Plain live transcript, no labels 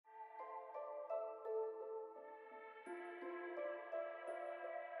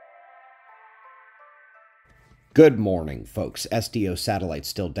Good morning, folks. SDO satellite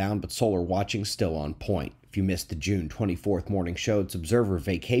still down, but solar watching still on point. If you missed the June 24th morning show, it's observer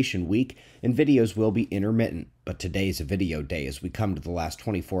vacation week, and videos will be intermittent. But today's a video day as we come to the last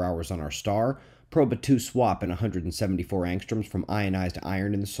 24 hours on our star, probe a 2 swap in 174 angstroms from ionized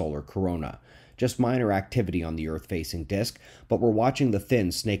iron in the solar corona. Just minor activity on the Earth-facing disk, but we're watching the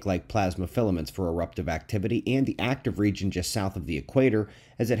thin, snake-like plasma filaments for eruptive activity and the active region just south of the equator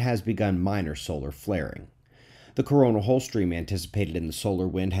as it has begun minor solar flaring. The coronal hole stream anticipated in the solar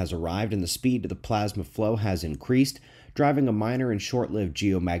wind has arrived and the speed of the plasma flow has increased, driving a minor and short-lived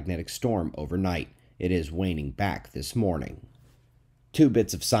geomagnetic storm overnight. It is waning back this morning. Two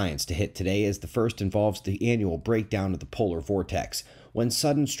bits of science to hit today as the first involves the annual breakdown of the polar vortex. When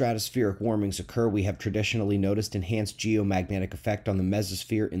sudden stratospheric warmings occur, we have traditionally noticed enhanced geomagnetic effect on the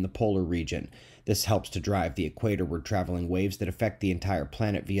mesosphere in the polar region. This helps to drive the equatorward traveling waves that affect the entire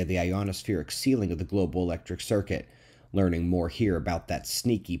planet via the ionospheric sealing of the global electric circuit. Learning more here about that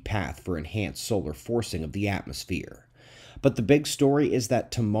sneaky path for enhanced solar forcing of the atmosphere. But the big story is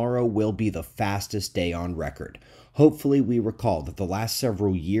that tomorrow will be the fastest day on record. Hopefully we recall that the last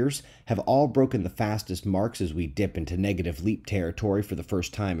several years have all broken the fastest marks as we dip into negative leap territory for the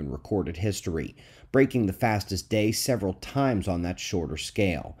first time in recorded history, breaking the fastest day several times on that shorter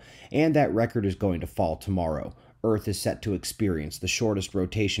scale. And that record is going to fall tomorrow. Earth is set to experience the shortest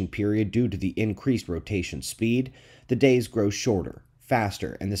rotation period due to the increased rotation speed. The days grow shorter,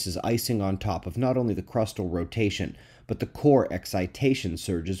 faster, and this is icing on top of not only the crustal rotation, but the core excitation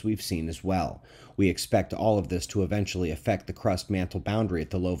surges we've seen as well. We expect all of this to eventually affect the crust-mantle boundary at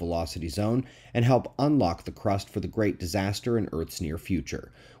the low-velocity zone and help unlock the crust for the great disaster in Earth's near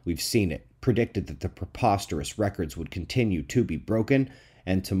future. We've seen it, predicted that the preposterous records would continue to be broken,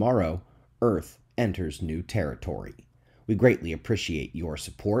 and tomorrow, Earth enters new territory. We greatly appreciate your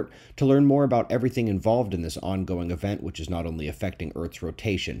support. To learn more about everything involved in this ongoing event, which is not only affecting Earth's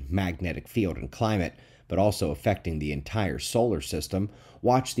rotation, magnetic field, and climate, but also affecting the entire solar system,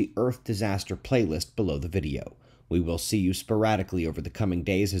 watch the Earth Disaster playlist below the video. We will see you sporadically over the coming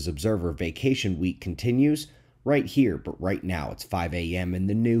days as Observer Vacation Week continues, right here, but right now it's 5 a.m. in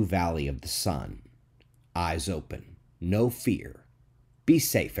the new Valley of the Sun. Eyes open, no fear. Be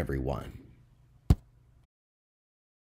safe, everyone.